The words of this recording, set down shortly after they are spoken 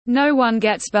No one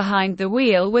gets behind the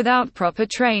wheel without proper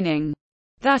training.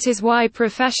 That is why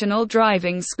professional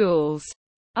driving schools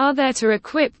are there to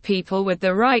equip people with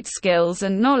the right skills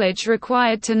and knowledge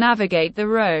required to navigate the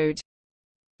road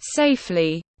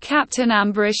safely, Captain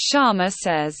Ambarish Sharma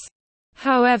says.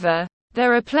 However,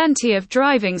 there are plenty of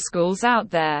driving schools out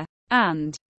there,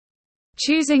 and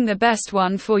choosing the best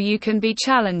one for you can be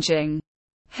challenging.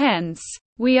 Hence,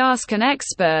 we ask an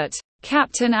expert.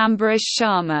 Captain Ambarish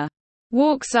Sharma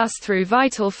walks us through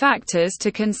vital factors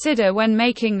to consider when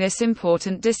making this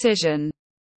important decision.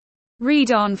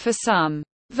 Read on for some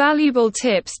valuable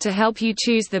tips to help you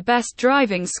choose the best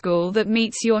driving school that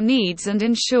meets your needs and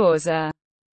ensures a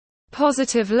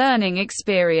positive learning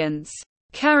experience.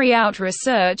 Carry out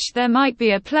research. There might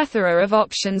be a plethora of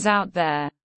options out there,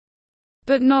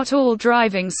 but not all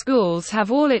driving schools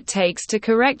have all it takes to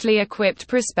correctly equip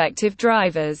prospective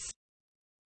drivers.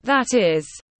 That is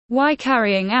why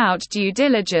carrying out due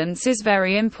diligence is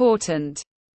very important.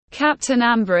 Captain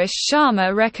Ambarish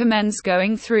Sharma recommends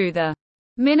going through the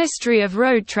Ministry of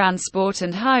Road Transport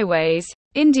and Highways,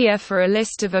 India for a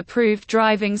list of approved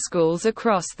driving schools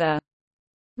across the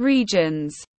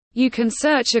regions. You can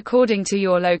search according to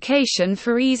your location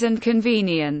for ease and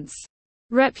convenience.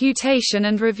 Reputation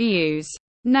and reviews.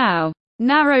 Now,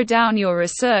 narrow down your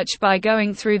research by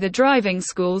going through the driving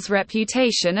school's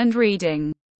reputation and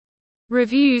reading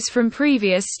reviews from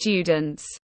previous students.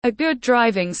 A good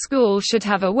driving school should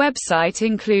have a website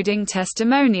including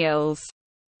testimonials,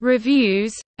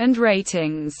 reviews, and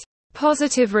ratings.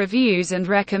 Positive reviews and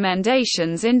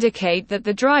recommendations indicate that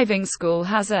the driving school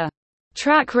has a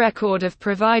track record of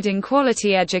providing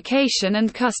quality education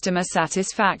and customer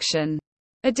satisfaction.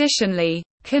 Additionally,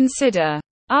 consider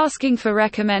asking for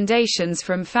recommendations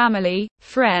from family,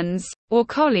 friends, or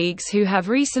colleagues who have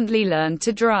recently learned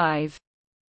to drive.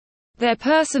 Their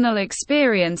personal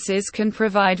experiences can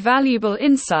provide valuable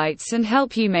insights and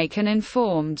help you make an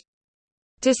informed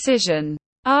decision.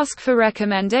 Ask for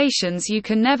recommendations. You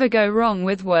can never go wrong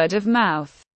with word of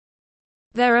mouth.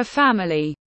 There are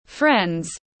family,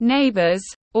 friends, neighbors,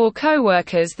 or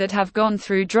co-workers that have gone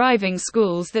through driving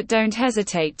schools that don't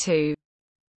hesitate to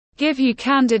give you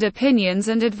candid opinions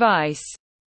and advice.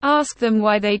 Ask them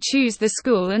why they choose the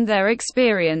school and their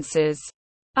experiences.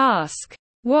 Ask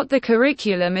what the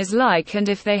curriculum is like and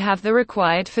if they have the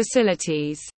required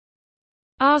facilities.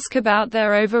 Ask about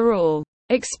their overall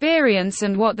experience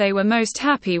and what they were most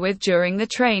happy with during the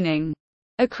training.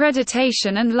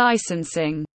 Accreditation and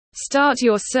licensing. Start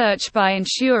your search by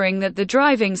ensuring that the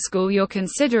driving school you're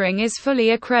considering is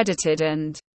fully accredited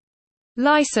and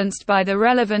licensed by the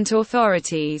relevant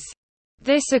authorities.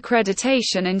 This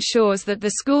accreditation ensures that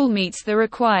the school meets the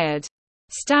required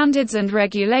standards and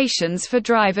regulations for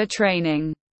driver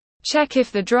training. Check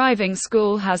if the driving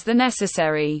school has the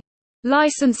necessary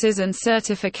licenses and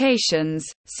certifications,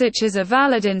 such as a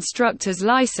valid instructor's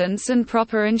license and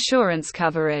proper insurance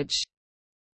coverage.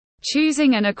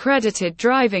 Choosing an accredited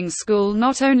driving school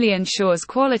not only ensures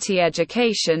quality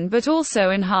education but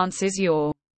also enhances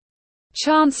your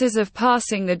chances of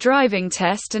passing the driving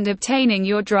test and obtaining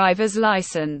your driver's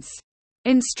license.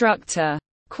 Instructor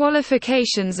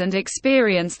qualifications and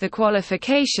experience. The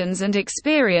qualifications and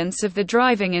experience of the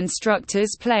driving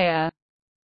instructors play a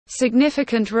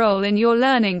significant role in your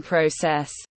learning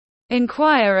process.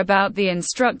 Inquire about the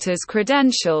instructor's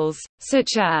credentials,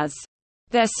 such as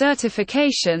their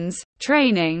certifications,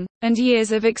 training, and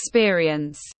years of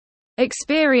experience.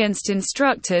 Experienced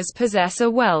instructors possess a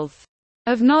wealth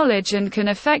of knowledge and can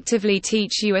effectively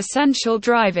teach you essential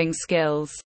driving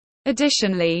skills.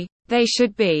 Additionally, they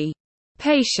should be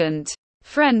patient,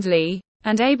 friendly,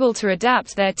 and able to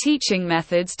adapt their teaching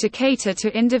methods to cater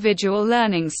to individual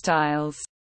learning styles.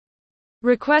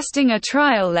 Requesting a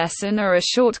trial lesson or a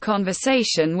short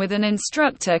conversation with an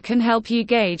instructor can help you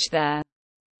gauge their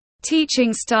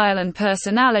teaching style and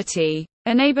personality,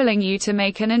 enabling you to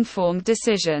make an informed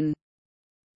decision.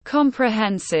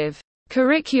 Comprehensive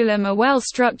curriculum. A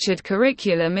well-structured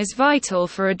curriculum is vital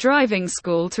for a driving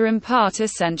school to impart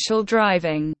essential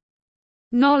driving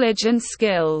knowledge and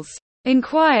skills.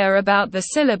 Inquire about the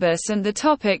syllabus and the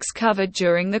topics covered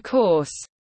during the course.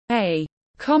 A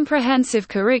comprehensive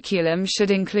curriculum should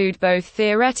include both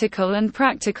theoretical and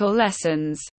practical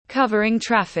lessons, covering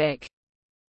traffic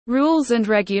rules and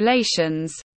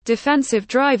regulations, defensive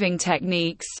driving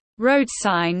techniques, road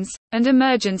signs, and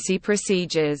emergency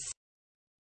procedures.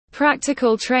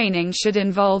 Practical training should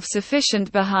involve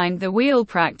sufficient behind-the-wheel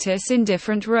practice in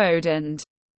different road and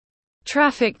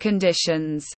traffic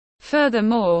conditions.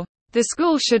 Furthermore, the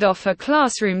school should offer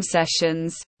classroom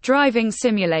sessions, driving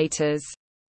simulators,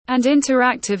 and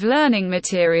interactive learning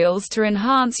materials to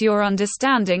enhance your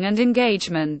understanding and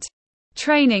engagement.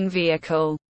 Training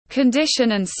vehicle.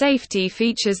 Condition and safety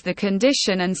features. The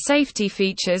condition and safety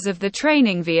features of the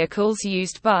training vehicles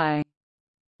used by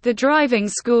the driving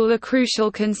school are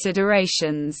crucial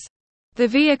considerations. The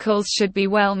vehicles should be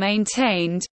well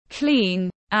maintained, clean,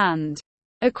 and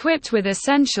equipped with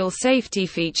essential safety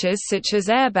features such as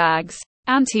airbags,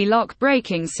 anti-lock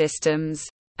braking systems,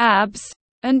 ABS,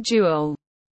 and dual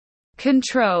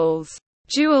controls.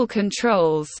 Dual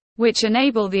controls, which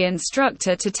enable the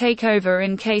instructor to take over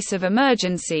in case of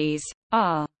emergencies,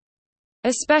 are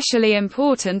especially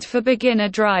important for beginner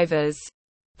drivers.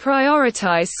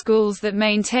 Prioritize schools that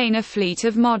maintain a fleet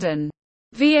of modern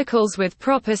vehicles with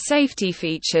proper safety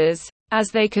features, as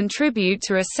they contribute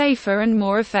to a safer and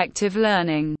more effective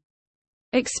learning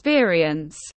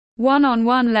experience.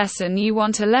 One-on-one lesson. You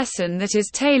want a lesson that is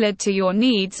tailored to your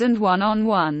needs, and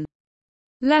one-on-one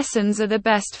lessons are the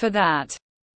best for that.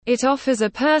 It offers a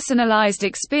personalized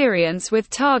experience with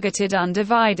targeted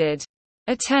undivided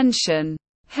attention.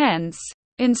 Hence,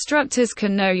 instructors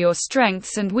can know your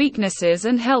strengths and weaknesses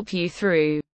and help you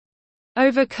through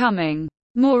overcoming.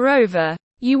 Moreover,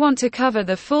 you want to cover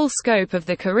the full scope of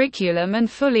the curriculum and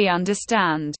fully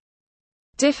understand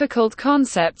difficult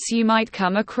concepts you might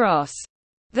come across.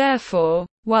 Therefore,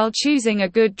 while choosing a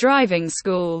good driving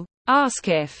school, ask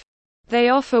if they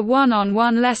offer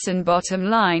one-on-one lesson. Bottom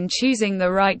line, choosing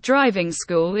the right driving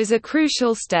school is a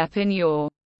crucial step in your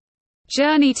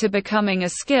journey to becoming a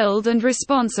skilled and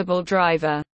responsible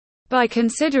driver. By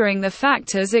considering the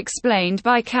factors explained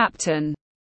by Captain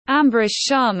Ambrish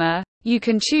Sharma, you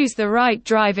can choose the right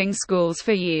driving schools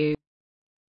for you.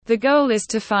 The goal is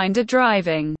to find a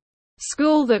driving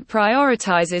school that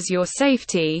prioritizes your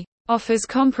safety, offers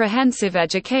comprehensive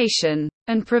education,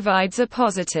 and provides a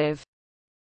positive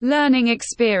learning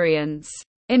experience.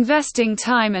 Investing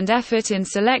time and effort in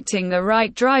selecting the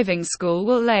right driving school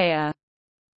will lay a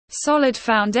solid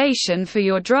foundation for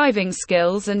your driving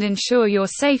skills and ensure your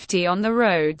safety on the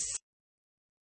roads.